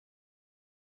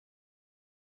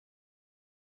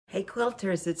Hey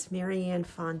quilters, it's Marianne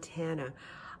Fontana.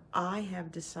 I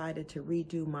have decided to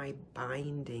redo my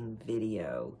binding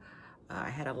video. I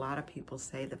had a lot of people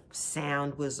say the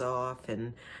sound was off,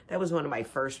 and that was one of my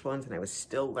first ones, and I was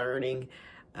still learning.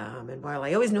 And while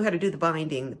I always knew how to do the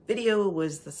binding, the video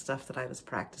was the stuff that I was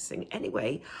practicing.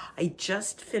 Anyway, I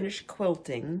just finished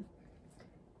quilting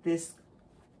this,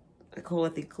 I call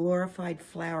it the glorified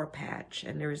flower patch,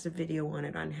 and there is a video on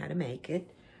it on how to make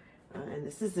it. And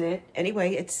this is it.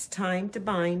 Anyway, it's time to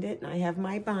bind it, and I have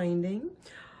my binding.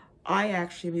 I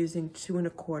actually am using 2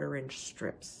 1/4 inch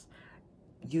strips.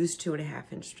 Use 2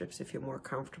 1/2 inch strips if you're more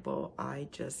comfortable. I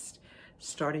just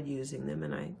started using them,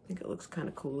 and I think it looks kind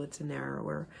of cool. It's a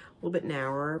little bit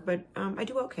narrower, but I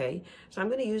do okay. So I'm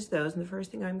going to use those, and the first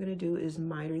thing I'm going to do is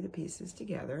miter the pieces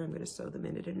together. I'm going to sew them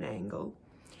in at an angle,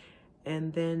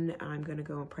 and then I'm going to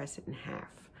go and press it in half.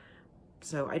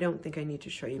 So I don't think I need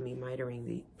to show you me mitering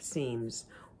the seams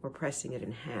or pressing it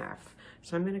in half.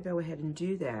 So I'm going to go ahead and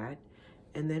do that,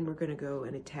 and then we're going to go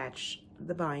and attach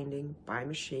the binding by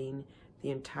machine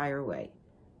the entire way.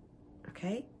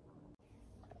 Okay?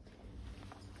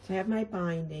 So I have my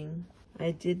binding.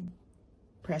 I did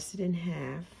press it in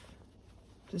half,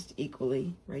 just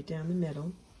equally, right down the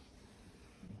middle.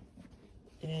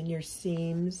 And your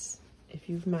seams, if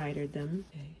you've mitered them,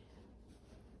 okay,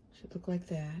 should look like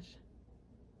that.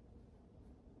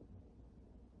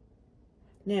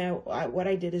 Now, what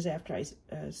I did is after I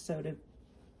sewed it,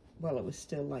 while it was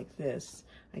still like this,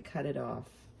 I cut it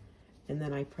off, and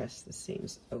then I pressed the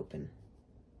seams open.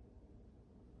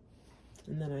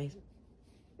 And then I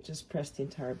just pressed the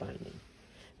entire binding.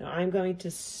 Now, I'm going to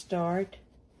start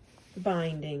the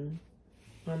binding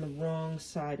on the wrong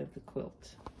side of the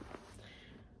quilt.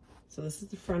 So this is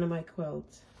the front of my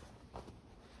quilt.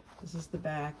 This is the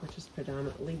back, which is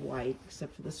predominantly white,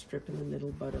 except for the strip in the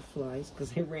middle, butterflies,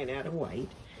 because I ran out of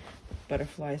white.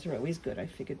 Butterflies are always good. I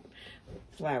figured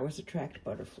flowers attract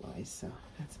butterflies, so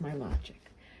that's my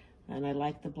logic. And I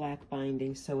like the black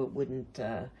binding so it wouldn't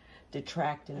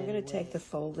detract in any way. I'm going to take the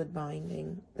folded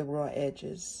binding, the raw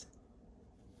edges,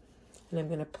 and I'm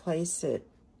going to place it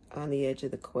on the edge of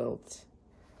the quilt,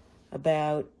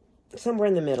 about somewhere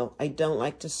in the middle. I don't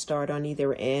like to start on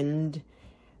either end.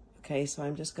 Okay, so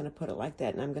I'm just going to put it like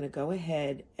that, and I'm going to go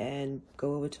ahead and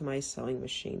go over to my sewing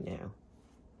machine now.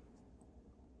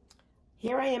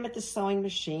 Here I am at the sewing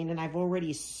machine, and I've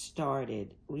already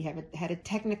started. We had a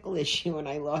technical issue, and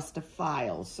I lost a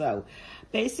file. So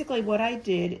basically what I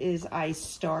did is I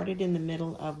started in the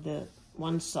middle of the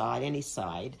one side, any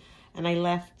side, and I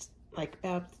left like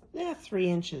about 3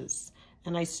 inches.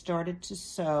 And I started to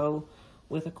sew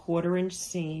with a 1/4 inch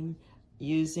seam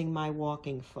using my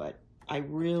walking foot. I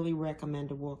really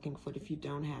recommend a walking foot. If you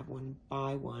don't have one,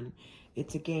 buy one.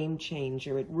 It's a game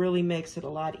changer. It really makes it a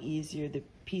lot easier. The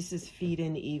pieces feed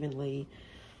in evenly.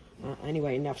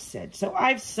 Anyway, enough said. So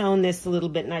I've sewn this a little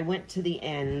bit, and I went to the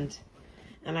end,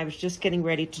 and I was just getting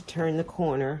ready to turn the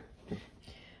corner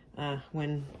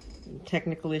when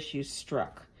technical issues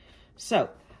struck. So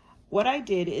what I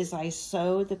did is I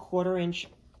sewed the 1/4 inch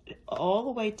all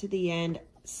the way to the end,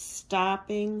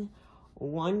 stopping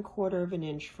 1/4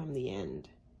 inch from the end.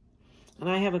 And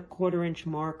I have a 1/4 inch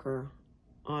marker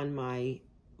on my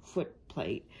foot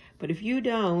plate. But if you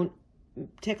don't,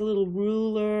 take a little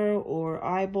ruler or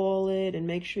eyeball it and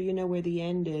make sure you know where the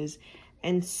end is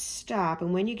and stop.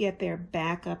 And when you get there,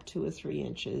 back up 2 or 3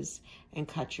 inches and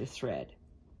cut your thread.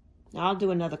 Now I'll do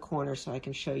another corner so I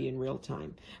can show you in real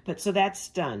time. But so that's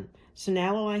done. So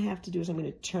now all I have to do is I'm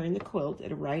going to turn the quilt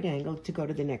at a right angle to go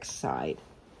to the next side.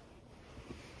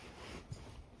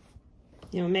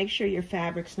 You know, make sure your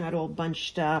fabric's not all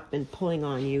bunched up and pulling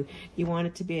on you. You want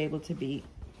it to be able to be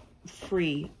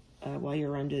free while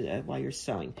you're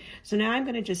sewing. So now I'm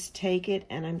going to just take it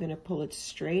and I'm going to pull it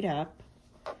straight up.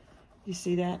 You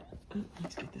see that? Oh,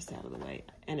 let's get this out of the way.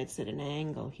 And it's at an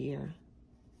angle here.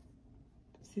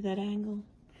 See that angle?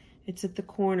 It's at the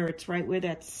corner. It's right where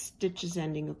that stitch is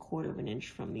ending, a 1/4 inch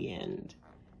from the end.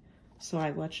 So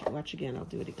I watch again. I'll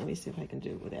do it. Let me see if I can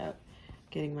do it without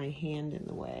getting my hand in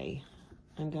the way.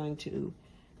 I'm going to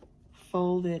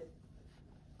fold it,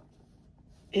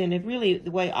 and the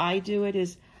way I do it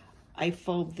is I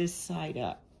fold this side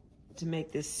up to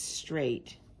make this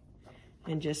straight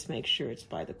and just make sure it's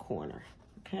by the corner,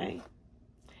 okay?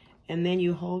 And then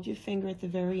you hold your finger at the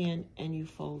very end and you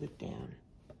fold it down.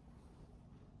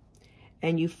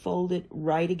 And you fold it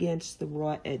right against the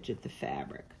raw edge of the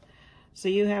fabric. So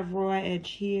you have raw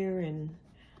edge here and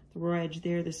the raw edge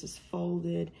there. This is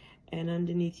folded. And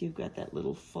underneath you've got that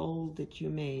little fold that you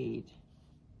made.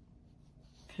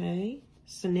 Okay,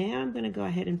 so now I'm going to go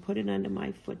ahead and put it under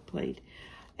my foot plate.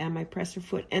 and my presser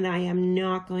foot, and I am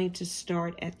not going to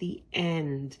start at the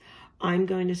end. I'm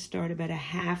going to start about a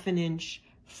 1/2 inch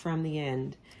from the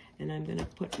end, and I'm going to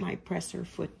put my presser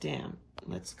foot down.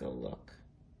 Let's go look.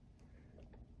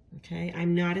 Okay,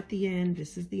 I'm not at the end.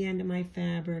 This is the end of my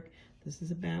fabric. This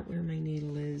is about where my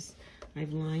needle is.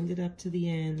 I've lined it up to the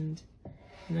end,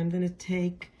 and I'm going to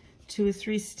take 2 or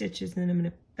 3 stitches, and then I'm going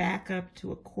to back up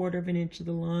to a 1/4 inch of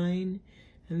the line,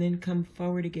 and then come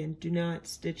forward again. Do not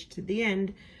stitch to the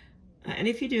end. And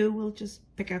if you do, we'll just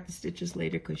pick out the stitches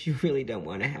later because you really don't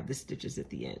want to have the stitches at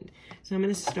the end. So I'm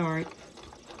going to start.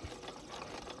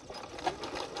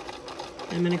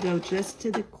 I'm going to go just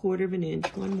to the 1/4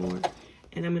 inch, one more,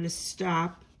 and I'm going to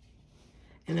stop,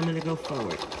 and I'm going to go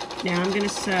forward. Now I'm going to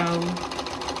sew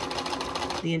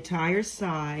the entire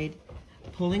side,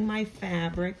 pulling my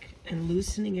fabric and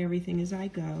loosening everything as I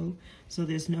go, so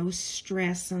there's no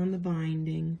stress on the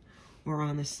binding or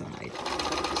on the side.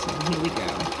 So here we go.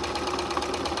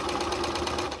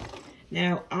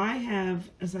 Now I have,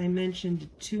 as I mentioned, a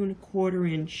 2 1/4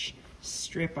 inch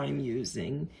strip I'm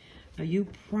using. You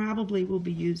probably will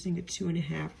be using a 2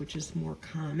 1/2, which is more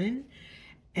common.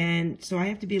 And so I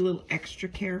have to be a little extra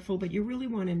careful, but you really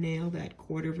want to nail that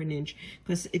 1/4 inch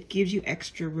because it gives you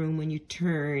extra room when you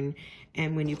turn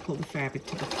and when you pull the fabric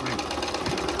to the front.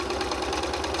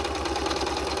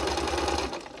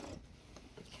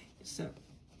 Okay, so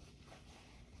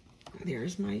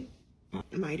there's my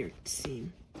miter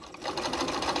seam.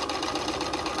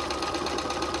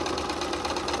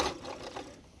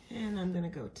 And I'm going to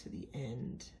go to the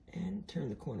end and turn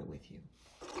the corner with you.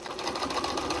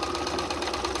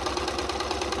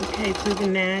 Okay, through the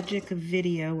magic of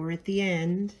video, we're at the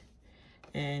end,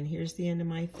 and here's the end of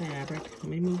my fabric. Let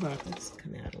me move up. Let's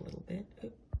come out a little bit.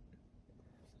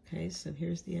 Okay, so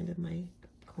here's the end of my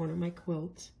corner of my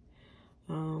quilt,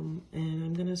 and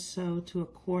I'm going to sew to a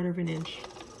 1/4 inch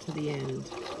to the end.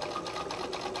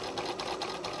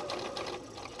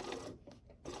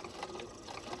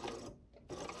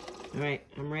 All right,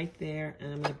 I'm right there,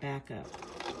 and I'm going to back up,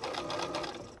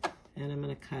 and I'm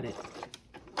going to cut it.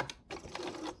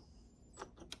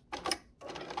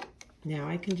 Now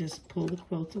I can just pull the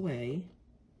quilt away.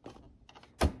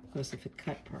 Of course, if it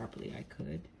cut properly, I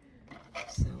could.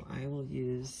 So I will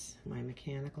use my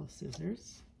mechanical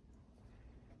scissors.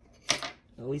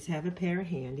 Always have a pair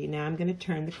handy. Now I'm going to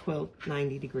turn the quilt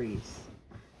 90 degrees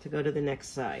to go to the next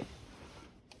side.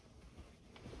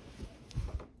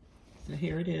 So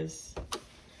here it is.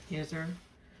 Here's our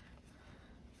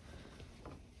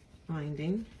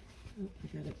binding. Oh, I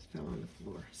got it fell on the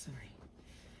floor. Sorry.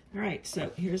 All right,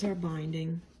 so here's our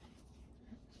binding.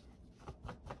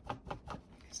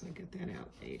 So I'll get that out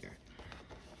later.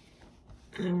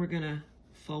 And we're gonna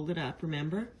fold it up,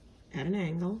 remember, at an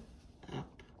angle,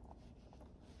 up,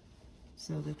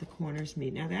 so that the corners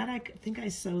meet. Now that I think I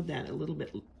sewed that a little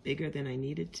bit bigger than I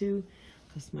needed to,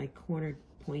 because my corner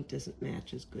point doesn't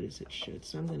match as good as it should.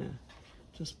 So I'm gonna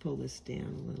just pull this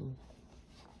down a little.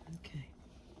 Okay.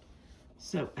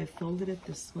 So I folded it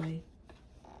this way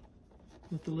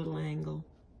with a little angle.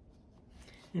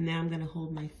 And now I'm going to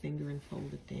hold my finger and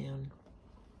fold it down.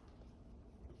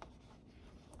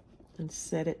 And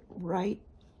set it right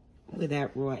where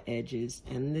that raw edge is.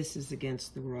 And this is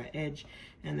against the raw edge.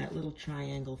 And that little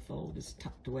triangle fold is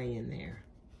tucked away in there.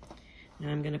 Now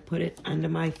I'm going to put it under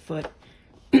my foot,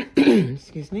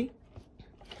 excuse me,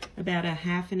 about a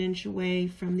 1/2 inch away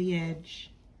from the edge.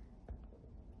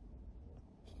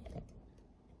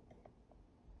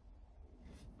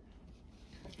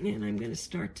 And I'm going to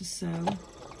start to sew.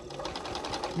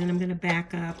 Then I'm going to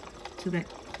back up to that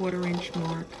 1/4 inch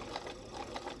mark.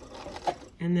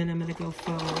 And then I'm going to go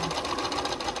forward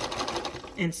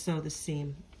and sew the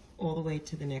seam all the way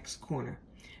to the next corner.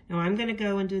 Now I'm going to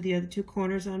go and do the other 2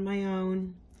 corners on my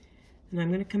own. And I'm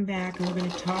going to come back and we're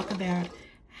going to talk about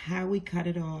how we cut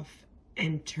it off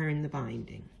and turn the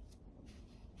binding.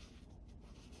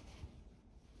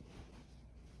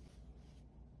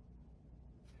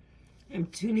 I'm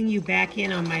tuning you back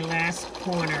in on my last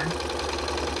corner.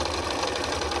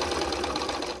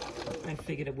 I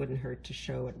figured it wouldn't hurt to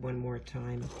show it one more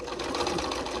time.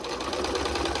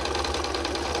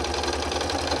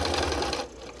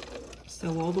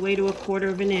 So all the way to a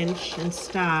 1/4 inch and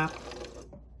stop.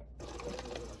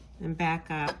 And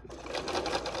back up.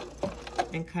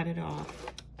 And cut it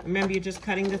off. Remember, you're just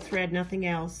cutting the thread, nothing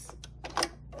else.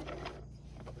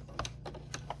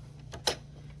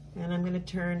 And I'm going to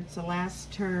turn, it's the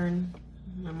last turn.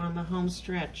 I'm on the home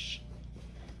stretch,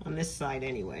 on this side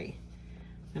anyway.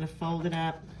 I'm going to fold it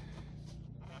up.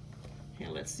 Here,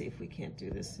 let's see if we can't do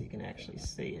this so you can actually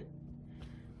see it.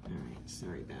 All right,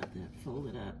 sorry about that. Fold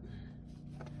it up.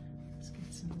 Let's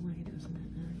get some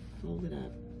fold it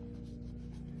up,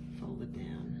 fold it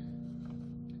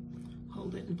down,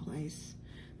 hold it in place.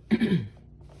 Pick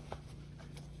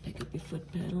up your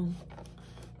foot pedal,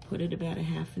 put it about a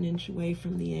 ½ inch away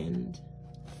from the end.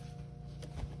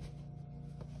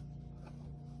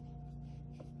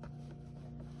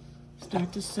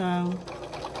 Start to sew,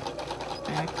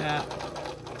 back up.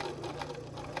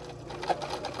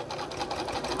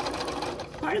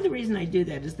 Part of the reason I do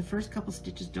that is the first couple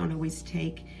stitches don't always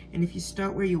take, and if you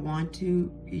start where you want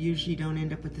to, you usually don't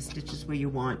end up with the stitches where you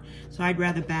want. So I'd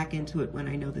rather back into it when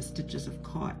I know the stitches have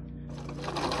caught.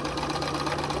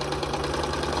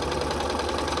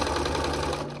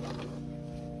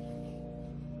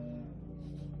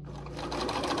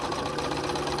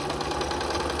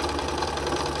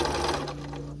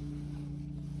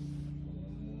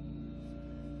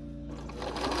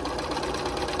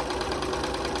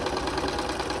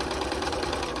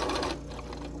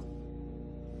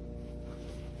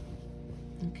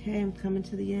 Okay, I'm coming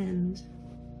to the end.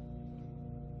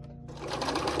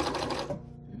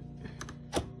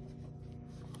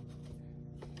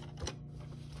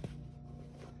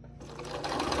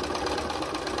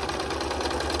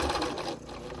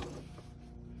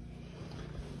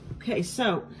 Okay,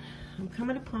 so I'm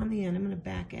coming upon the end. I'm going to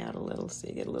back out a little so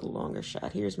you get a little longer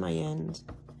shot. Here's my end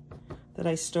that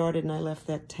I started, and I left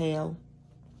that tail.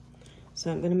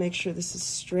 So I'm going to make sure this is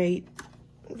straight.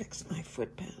 Fix my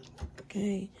foot pedal.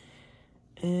 Okay,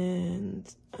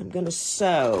 and I'm going to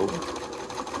sew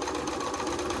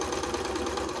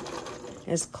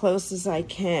as close as I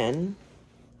can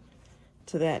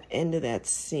to that end of that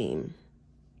seam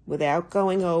without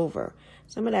going over.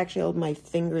 So I'm going to actually hold my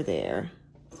finger there.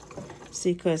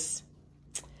 See, because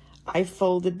I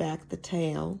folded back the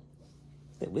tail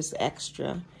that was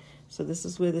extra. So this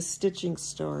is where the stitching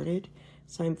started.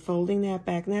 So I'm folding that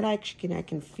back, and that actually I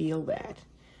can feel that.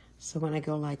 So when I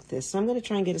go like this, so I'm going to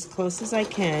try and get as close as I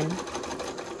can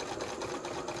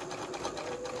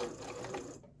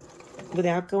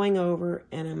without going over,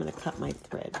 and I'm going to cut my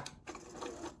thread.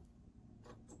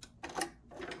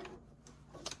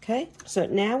 Okay, so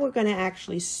now we're going to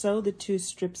actually sew the two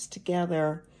strips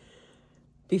together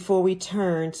before we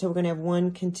turn, so we're going to have one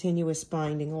continuous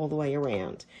binding all the way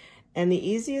around. And the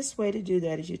easiest way to do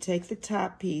that is you take the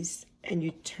top piece and you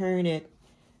turn it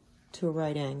to a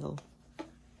right angle.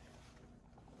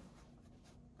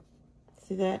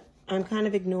 See that? I'm kind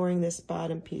of ignoring this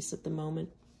bottom piece at the moment.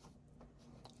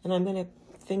 And I'm going to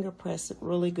finger press it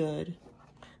really good.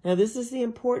 Now this is the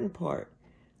important part.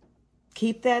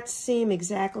 Keep that seam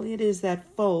exactly it is, that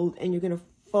fold, and you're going to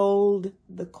fold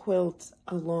the quilt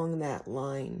along that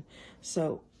line.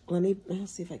 So I'll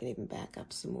see if I can even back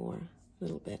up some more, a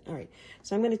little bit. All right,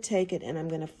 so I'm going to take it and I'm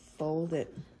going to fold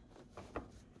it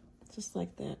just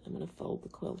like that. I'm going to fold the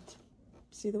quilt.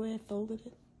 See the way I folded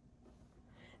it?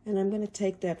 And I'm going to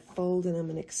take that fold and I'm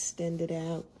going to extend it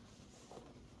out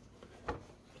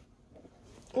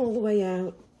all the way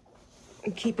out,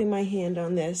 and keeping my hand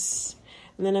on this.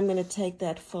 And then I'm going to take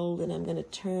that fold and I'm going to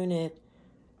turn it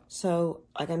so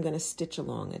like I'm going to stitch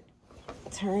along it.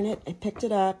 Turn it. I picked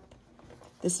it up.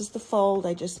 This is the fold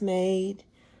I just made.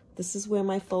 This is where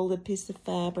my folded piece of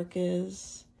fabric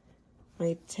is.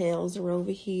 My tails are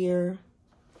over here.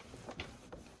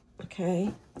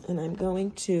 Okay, and I'm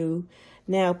going to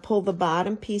now pull the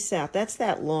bottom piece out. That's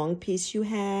that long piece you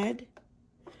had.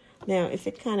 Now, if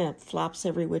it kind of flops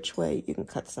every which way, you can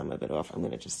cut some of it off. I'm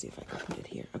going to just see if I can put it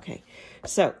here. Okay,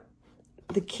 so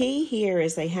the key here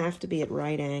is they have to be at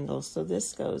right angles. So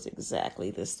this goes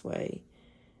exactly this way.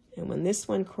 And when this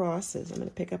one crosses, I'm going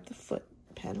to pick up the foot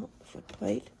pedal, foot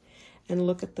plate, and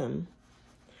look at them.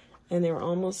 And they're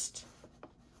almost,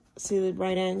 see the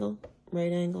right angle?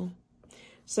 Right angle.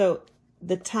 So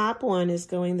the top one is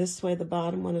going this way, the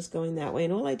bottom one is going that way,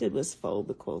 and all I did was fold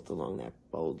the quilt along that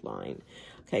fold line.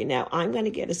 Okay, now I'm going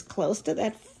to get as close to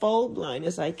that fold line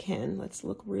as I can. Let's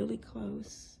look really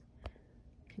close.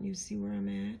 Can you see where I'm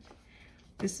at?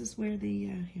 This is where the,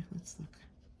 here, let's look.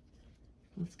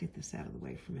 Let's get this out of the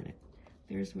way for a minute.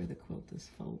 There's where the quilt is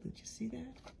folded. You see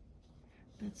that?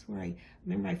 That's where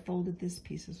remember I folded this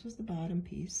piece. This was the bottom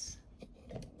piece.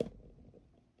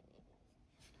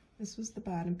 This was the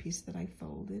bottom piece that I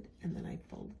folded, and then I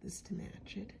folded this to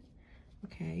match it.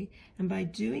 Okay, and by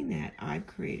doing that, I've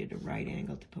created a right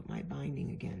angle to put my binding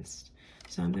against.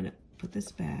 So I'm going to put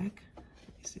this back. Let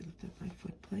me see, lift up my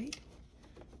foot plate.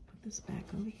 Put this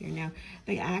back over here. Now,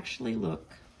 they actually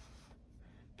look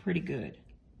pretty good.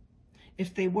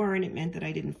 If they weren't, it meant that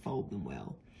I didn't fold them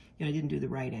well. You know, I didn't do the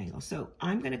right angle. So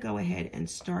I'm going to go ahead and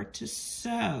start to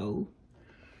sew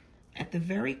at the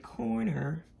very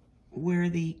corner where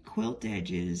the quilt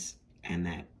edge is and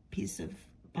that piece of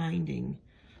binding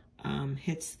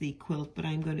hits the quilt, but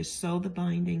I'm going to sew the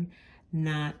binding,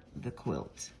 not the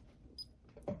quilt.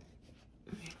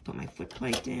 Put my foot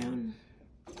plate down,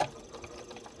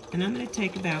 and I'm going to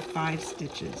take about 5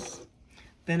 stitches.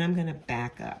 Then I'm going to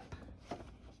back up.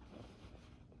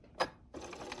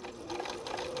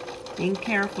 Being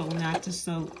careful not to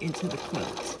sew into the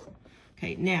quilt.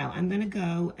 Okay, now I'm going to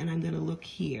go and I'm going to look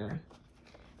here,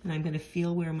 and I'm going to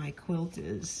feel where my quilt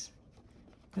is,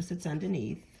 because it's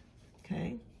underneath,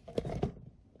 okay?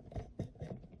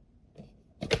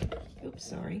 Oops,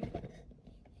 sorry.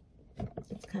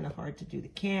 It's kind of hard to do the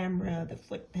camera, the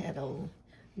foot pedal.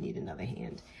 I need another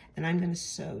hand. And I'm going to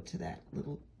sew to that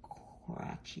little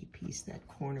crotchy piece, that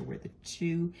corner where the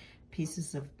 2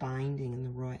 pieces of binding and the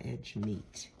raw edge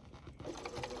meet.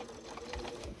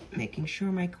 Making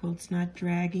sure my quilt's not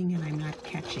dragging and I'm not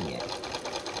catching it.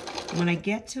 When I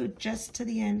get to just to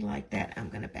the end like that, I'm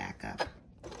going to back up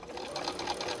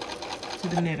to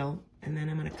the middle, and then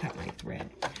I'm going to cut my thread.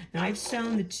 Now I've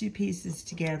sewn the 2 pieces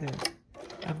together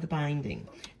of the binding,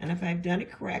 and if I've done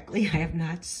it correctly, I have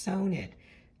not sewn it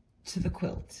to the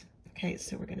quilt. Okay,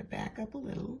 so we're going to back up a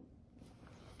little,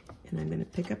 and I'm going to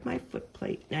pick up my foot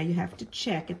plate. Now you have to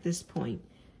check at this point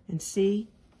and see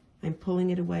I'm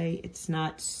pulling it away. It's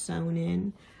not sewn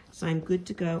in, so I'm good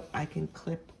to go. I can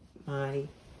clip my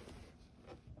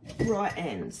raw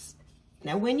ends.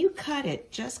 Now when you cut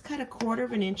it, just cut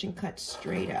 1/4 inch and cut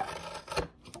straight up.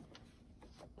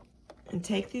 And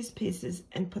take these pieces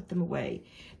and put them away.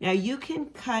 Now you can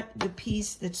cut the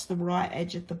piece that's the raw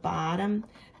edge at the bottom.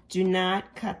 Do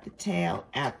not cut the tail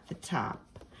at the top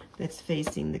that's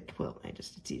facing the quilt.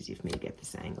 It's easier for me to get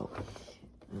this angle.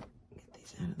 Get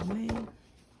these out of the way.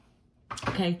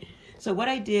 Okay, so what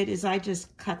I did is I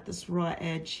just cut this raw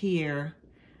edge here,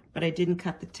 but I didn't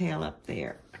cut the tail up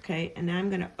there. Okay, and now I'm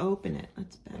going to open it.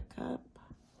 Let's back up.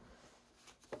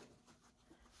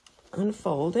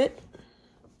 Unfold it.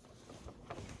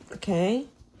 Okay,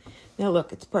 now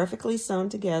look, it's perfectly sewn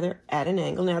together at an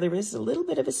angle. Now there is a little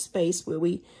bit of a space where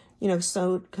we,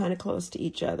 sewed kind of close to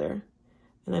each other.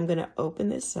 And I'm going to open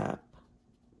this up.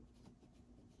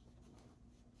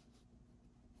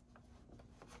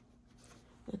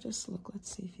 Now just look,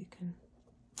 let's see if you can,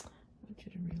 I want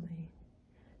you to really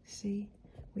see,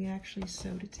 we actually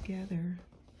sewed it together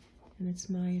and it's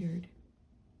mitered.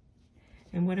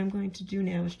 And what I'm going to do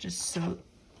now is just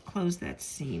close that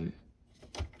seam.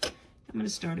 I'm going to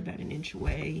start about 1 inch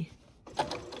away.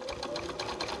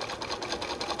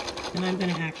 And I'm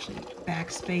going to actually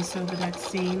backspace over that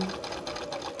seam.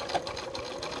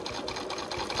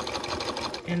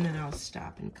 And then I'll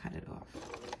stop and cut it off.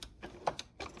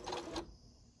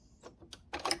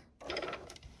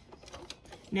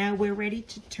 Now we're ready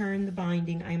to turn the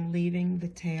binding. I'm leaving the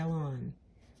tail on.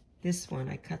 This one,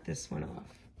 I cut this one off.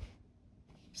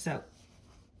 So,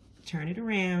 turn it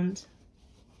around.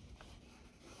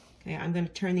 Okay, I'm going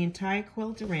to turn the entire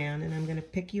quilt around, and I'm going to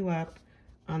pick you up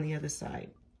on the other side.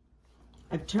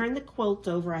 I've turned the quilt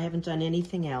over. I haven't done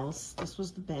anything else. This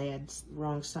was the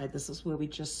wrong side. This is where we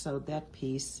just sewed that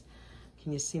piece.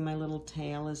 Can you see my little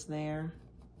tail is there?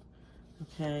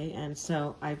 Okay, and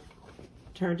so I've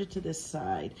turned it to this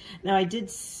side. Now I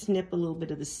did snip a little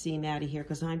bit of the seam out of here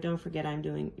because don't forget I'm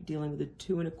dealing with a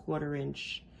 2 1/4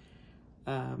 inch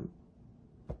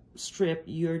strip.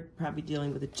 You're probably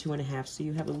dealing with a 2 1/2, so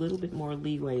you have a little bit more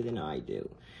leeway than I do.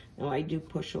 Now I do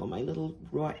push all my little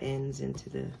raw ends into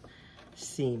the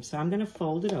seam. So I'm going to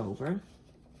fold it over.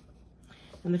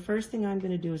 And the first thing I'm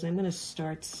going to do is I'm going to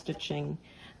start stitching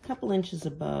a couple inches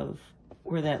above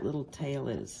where that little tail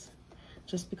is,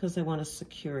 just because I want to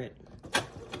secure it.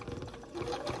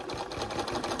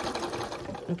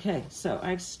 Okay, so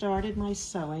I've started my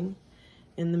sewing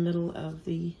in the middle of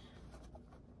the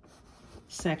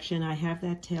section. I have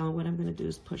that tail, and what I'm going to do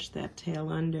is push that tail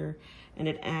under, and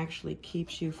it actually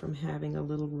keeps you from having a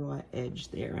little raw edge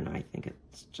there, and I think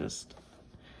it's just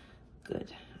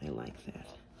good. I like that.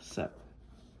 So,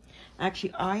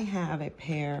 actually, I have a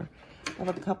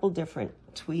couple different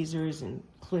tweezers and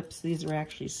clips. These are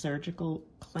actually surgical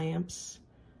clamps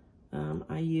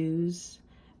I use,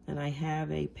 and I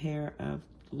have a pair of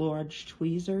large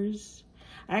tweezers.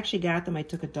 I actually got them. I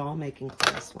took a doll making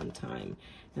class one time,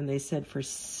 and they said for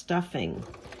stuffing,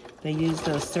 they use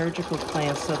those surgical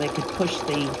clamps so they could push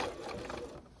the,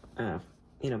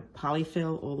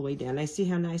 polyfill all the way down. I see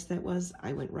how nice that was.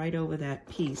 I went right over that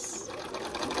piece.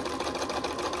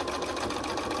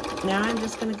 Now I'm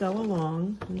just going to go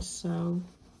along and sew.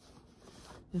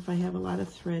 If I have a lot of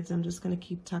threads, I'm just going to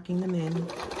keep tucking them in.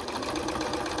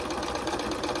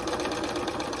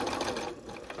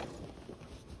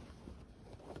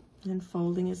 And and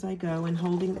folding as I go and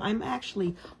holding. I'm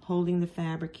actually holding the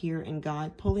fabric here and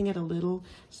pulling it a little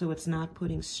so it's not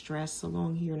putting stress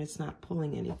along here and it's not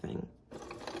pulling anything.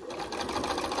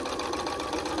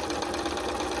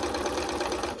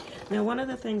 Now, one of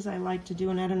the things I like to do,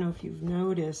 and I don't know if you've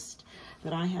noticed,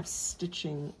 that I have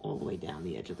stitching all the way down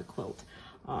the edge of the quilt.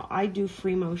 I do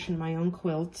free motion my own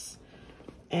quilts,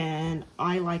 and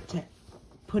I like to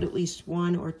put at least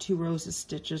 1 or 2 rows of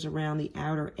stitches around the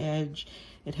outer edge.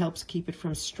 It helps keep it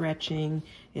from stretching.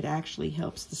 It actually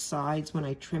helps the sides when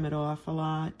I trim it off a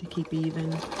lot to keep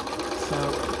even. So,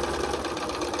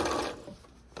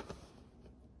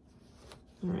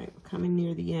 all right, we're coming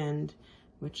near the end,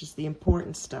 which is the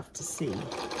important stuff to see.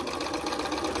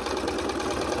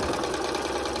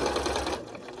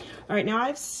 All right, now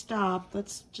I've stopped.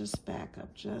 Let's just back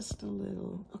up just a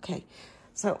little. Okay,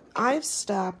 so I've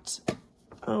stopped,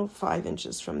 5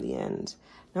 inches from the end.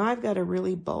 Now I've got a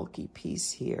really bulky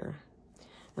piece here,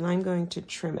 and I'm going to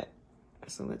trim it.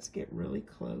 So let's get really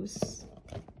close.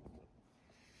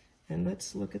 And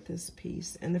let's look at this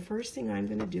piece. And the first thing I'm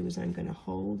going to do is I'm going to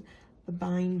hold the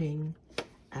binding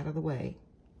out of the way.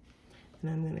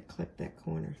 And I'm going to clip that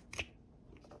corner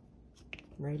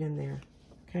right in there,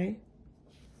 okay?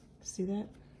 See that?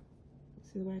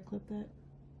 See the way I clip that?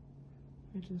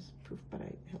 I just poof, but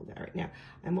I held it. All right, now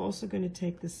I'm also going to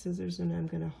take the scissors and I'm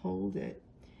going to hold it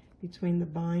between the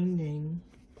binding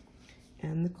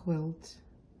and the quilt.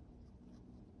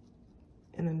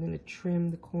 And I'm going to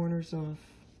trim the corners off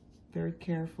very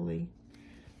carefully.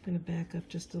 I'm going to back up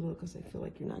just a little because I feel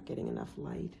like you're not getting enough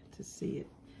light to see it.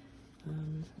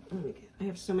 I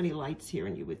have so many lights here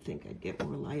and you would think I'd get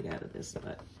more light out of this,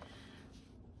 but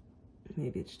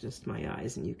maybe it's just my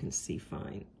eyes and you can see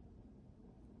fine.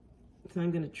 So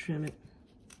I'm going to trim it.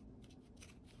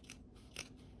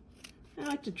 I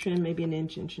like to trim maybe an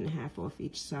inch, inch and a half off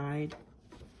each side.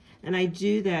 And I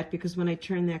do that because when I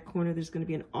turn that corner, there's going to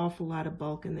be an awful lot of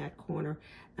bulk in that corner,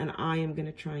 and I am going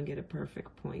to try and get a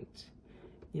perfect point.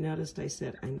 You noticed I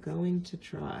said I'm going to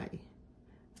try.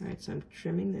 All right, so I'm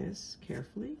trimming this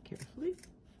carefully, carefully.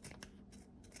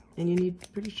 And you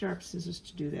need pretty sharp scissors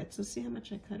to do that. So see how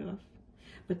much I cut off?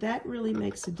 But that really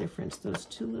makes a difference. Those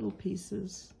 2 little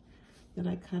pieces that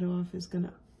I cut off is going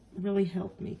to really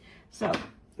help me. So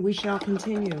we shall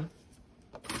continue.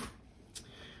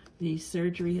 The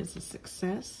surgery is a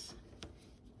success.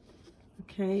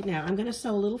 Okay, now I'm going to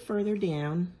sew a little further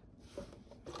down.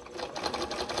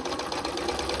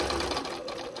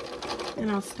 And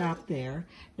I'll stop there.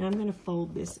 Now I'm going to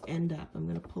fold this end up. I'm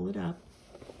going to pull it up.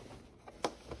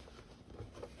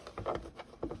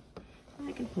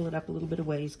 I can pull it up a little bit of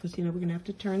ways because, you know, we're going to have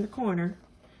to turn the corner.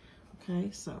 Okay,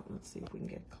 so let's see if we can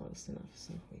get close enough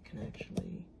so we can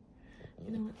actually,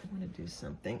 you know what, I want to do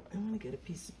something. I want to get a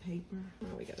piece of paper.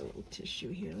 Oh, we got a little tissue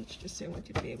here. Let's just say I want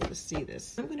you to be able to see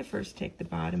this. I'm going to first take the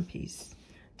bottom piece,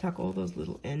 tuck all those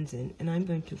little ends in, and I'm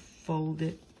going to fold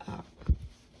it up.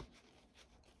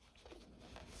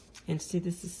 And see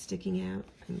this is sticking out?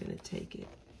 I'm going to take it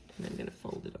and I'm going to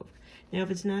fold it over. Now, if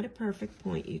it's not a perfect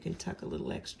point, you can tuck a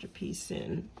little extra piece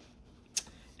in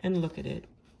and look at it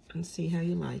and see how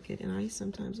you like it. And I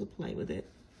sometimes will play with it.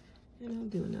 And I'll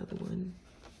do another one.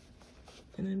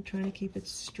 And I'm trying to keep it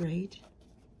straight.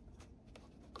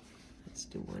 Let's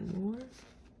do one more.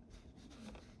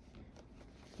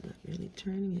 Not really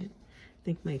turning it. I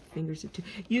think my fingers are too...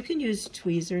 You can use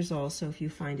tweezers also if you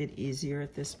find it easier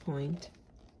at this point.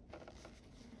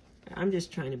 I'm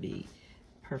just trying to be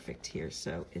perfect here,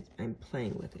 so I'm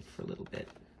playing with it for a little bit.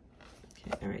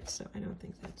 Okay, all right, so I don't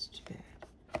think that's too bad.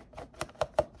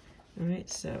 All right,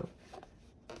 so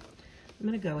I'm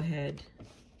going to go ahead.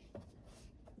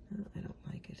 Oh, I don't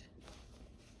like it.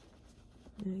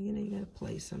 You know, you got to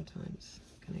play sometimes,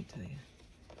 can I tell you?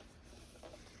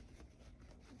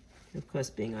 Of course,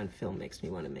 being on film makes me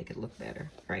want to make it look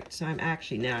better. All right, so I'm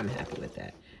happy with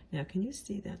that. Now, can you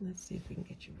see that? Let's see if we can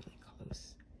get you really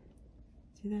close.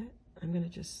 See that? I'm going to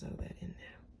just sew that in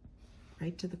now,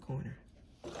 right to the corner.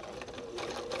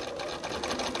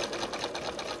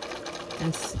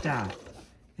 And stop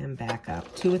and back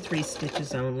up. 2 or 3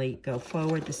 stitches only. Go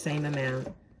forward the same amount.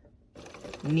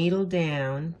 Needle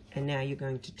down, and now you're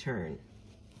going to turn.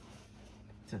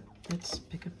 So let's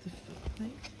pick up the foot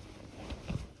plate.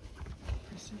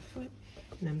 Press our foot.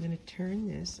 And I'm going to turn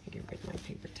this and get rid of my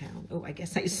paper towel. Oh, I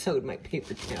guess I sewed my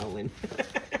paper towel in.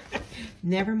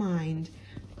 Never mind.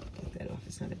 Get that off.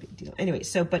 It's not a big deal. Anyway,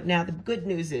 but now the good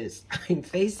news is I'm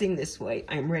facing this way.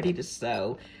 I'm ready to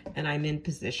sew, and I'm in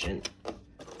position.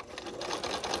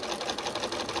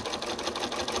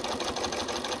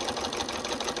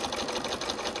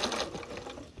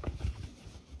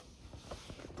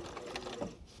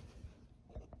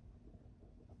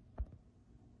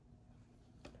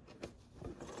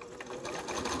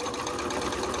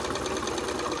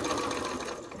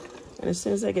 as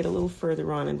soon as I get a little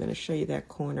further on, I'm going to show you that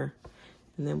corner,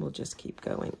 and then we'll just keep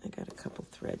going. I got a couple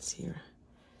threads here.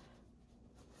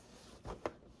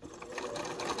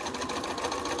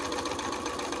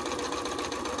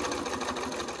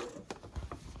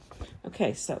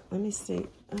 Okay, so let me see.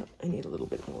 Oh, I need a little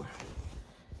bit more.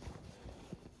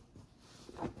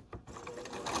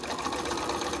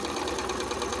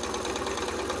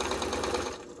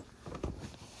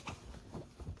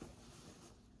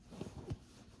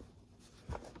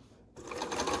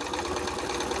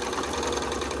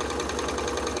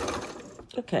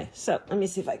 Okay, so let me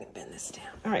see if I can bend this down.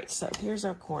 All right, so here's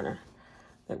our corner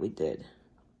that we did.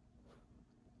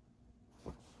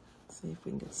 Let's see if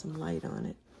we can get some light on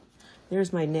it.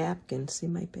 There's my napkin. See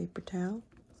my paper towel?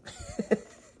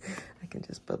 I can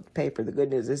just put the paper. The good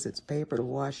news is it's paper to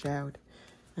wash out.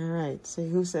 All right, see,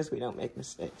 who says we don't make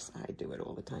mistakes? I do it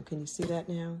all the time. Can you see that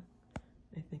now?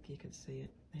 I think you can see it.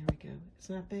 There we go. It's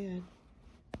not bad,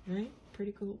 right?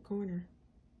 Pretty cool corner.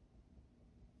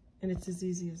 And it's as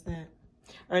easy as that.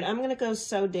 All right, I'm going to go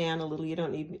sew down a little. You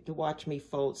don't need to watch me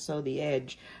sew the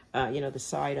edge, the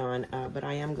side on, but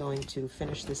I am going to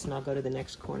finish this, and I'll go to the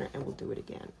next corner, and we'll do it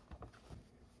again.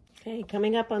 Okay,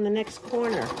 coming up on the next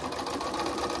corner,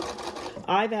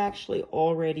 I've actually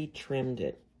already trimmed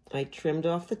it. I trimmed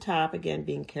off the top, again,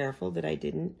 being careful that I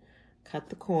didn't cut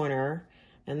the corner,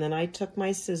 and then I took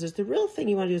my scissors. The real thing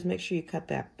you want to do is make sure you cut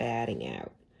that batting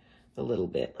out a little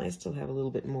bit. I still have a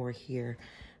little bit more here.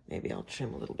 Maybe I'll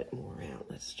trim a little bit more out.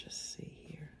 Let's just see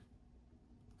here.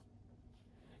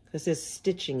 Because there's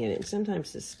stitching in it. And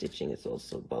sometimes the stitching is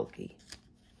also bulky.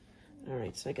 All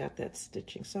right, so I got that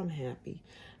stitching, so I'm happy.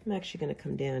 I'm actually going to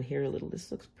come down here a little.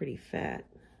 This looks pretty fat.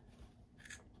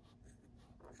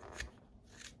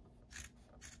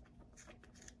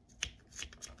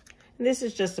 And this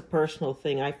is just a personal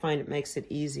thing. I find it makes it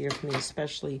easier for me,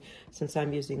 especially since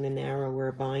I'm using the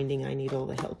narrower binding. I need all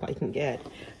the help I can get.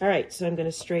 All right, so I'm going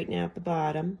to straighten out the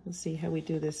bottom. Let's see how we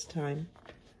do this time.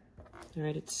 All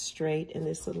right, it's straight, and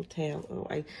this little tail.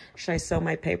 Oh, should I sew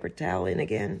my paper towel in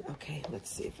again? Okay, let's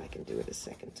see if I can do it a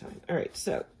second time. All right,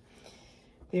 so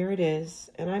there it is.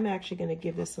 And I'm actually going to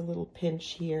give this a little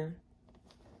pinch here.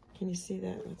 Can you see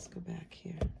that? Let's go back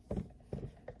here.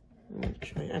 I'm going to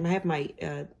try. I have my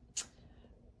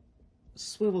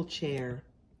swivel chair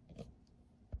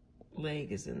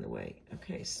leg is in the way.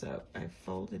 Okay, so I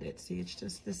folded it. See, it's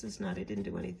just, this is not, I didn't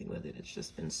do anything with it. It's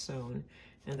just been sewn,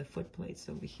 and the foot plate's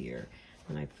over here.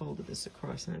 And I folded this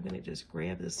across, and I'm going to just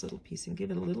grab this little piece and give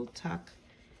it a little tuck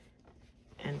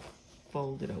and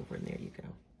fold it over, and there you go.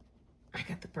 I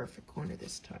got the perfect corner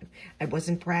this time. I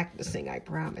wasn't practicing, I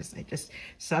promise.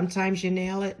 Sometimes you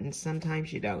nail it, and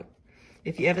sometimes you don't.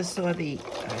 If you ever saw the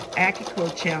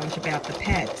AccuQuilt challenge about the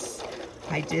pets,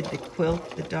 I did the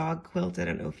quilt, the dog quilt. I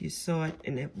don't know if you saw it,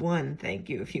 and it won. Thank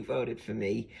you if you voted for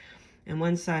me. And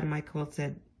one side of my quilt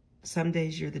said, some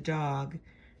days you're the dog.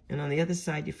 And on the other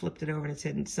side, you flipped it over and it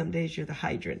said, some days you're the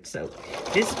hydrant. So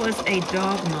this was a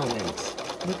dog moment.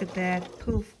 Look at that.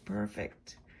 Poof,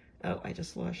 perfect. Oh, I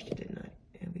just lost you, didn't I?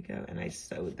 There we go. And I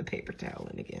sewed the paper towel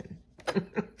in again.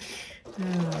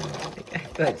 Oh,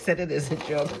 I said it as a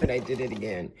joke, but I did it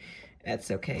again.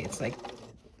 That's okay. It's like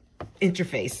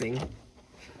interfacing.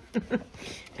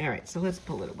 All right, so let's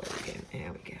pull it away again.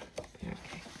 There we go.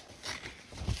 Okay.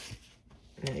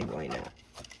 Now, why not?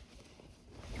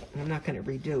 I'm not going to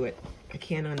redo it. I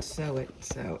can't unsew it,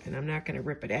 and I'm not going to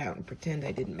rip it out and pretend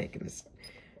I didn't make a mistake.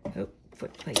 Oh,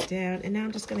 foot plate down, and now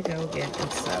I'm just going to go again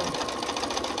and sew.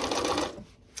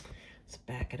 Let's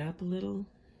back it up a little.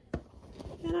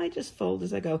 And I just fold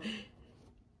as I go,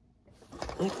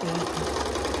 like that.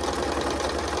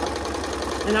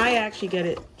 And I actually get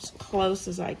it as close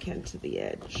as I can to the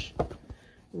edge,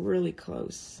 really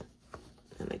close.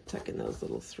 And I tuck in those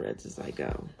little threads as I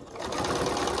go.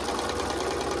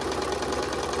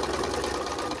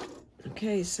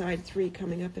 Okay, side 3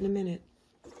 coming up in a minute.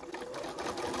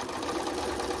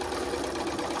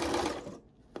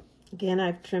 Again,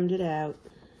 I've trimmed it out.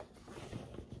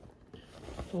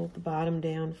 Fold the bottom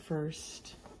down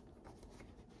first.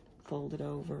 Fold it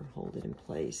over, hold it in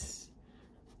place.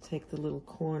 Take the little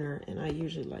corner, and I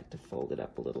usually like to fold it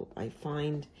up a little. I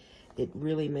find it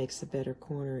really makes a better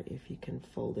corner if you can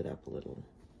fold it up a little.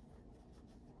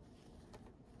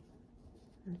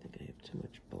 I don't think I have too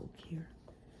much bulk here.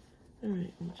 All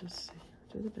right, we'll just see.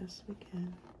 Do the best we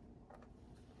can.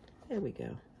 There we go.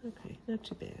 Okay, not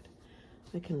too bad.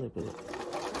 I can live with it.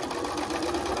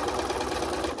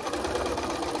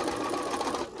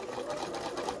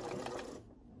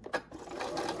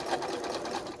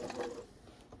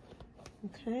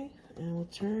 Okay, and we'll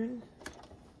turn.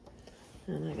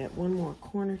 And I got one more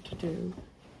corner to do.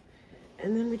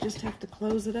 And then we just have to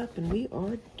close it up and we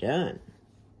are done.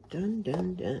 Done,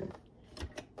 done, done.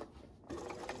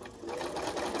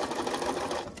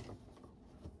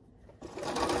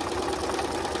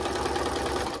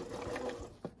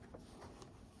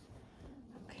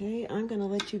 Okay, I'm gonna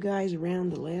let you guys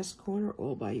round the last corner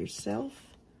all by yourself.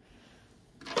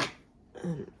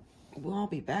 We'll all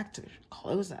be back to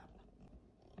close up.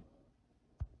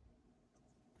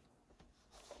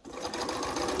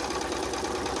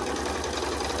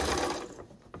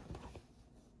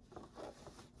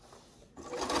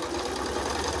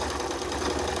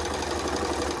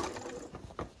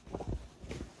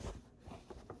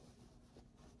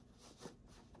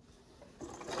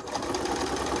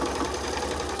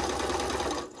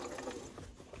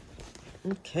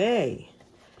 Okay,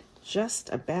 just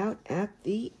about at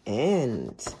the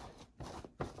end.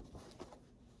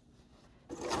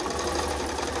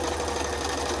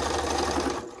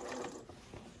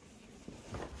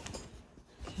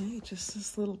 Okay, just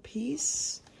this little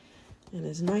piece, and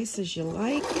as nice as you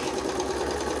like.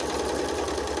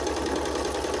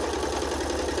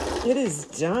 It is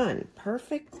done.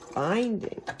 Perfect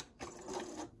binding.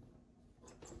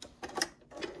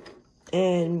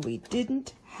 And we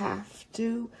didn't have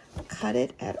to cut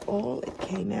it at all. It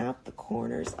came out. The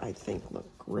corners, I think,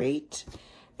 look great.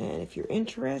 And if you're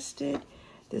interested,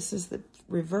 this is the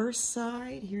reverse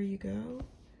side. Here you go.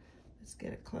 Let's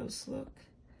get a close look.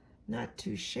 Not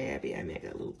too shabby. I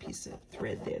got a little piece of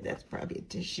thread there. That's probably a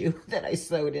tissue that I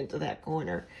sewed into that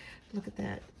corner. Look at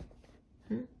that.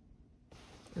 And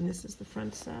this is the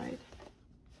front side.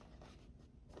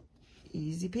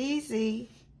 Easy peasy.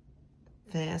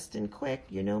 Fast and quick.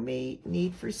 You know me,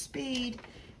 need for speed.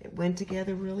 It went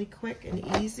together really quick and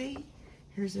easy.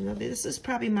 Here's another. This is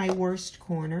probably my worst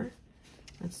corner.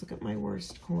 Let's look at my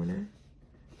worst corner.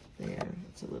 There,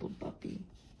 it's a little bumpy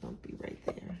right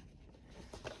there.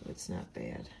 It's not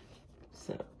bad.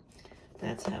 So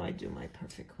that's how I do my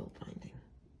perfect quilt binding.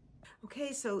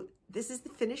 Okay, so this is the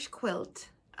finished quilt,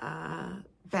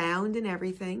 bound and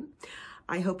everything.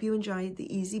 I hope you enjoyed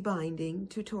the easy binding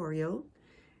tutorial.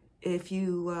 If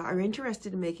you are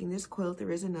interested in making this quilt, there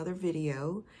is another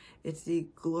video. It's the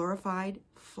glorified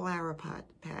flower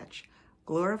patch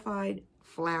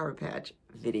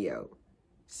video.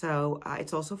 So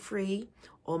it's also free.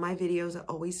 All my videos are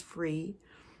always free.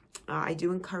 I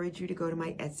do encourage you to go to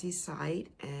my Etsy site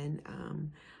and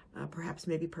perhaps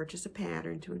maybe purchase a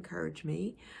pattern to encourage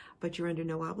me, but you're under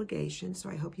no obligation.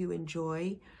 So I hope you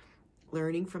enjoy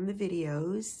learning from the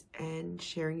videos and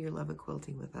sharing your love of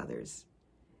quilting with others.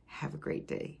 Have a great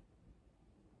day.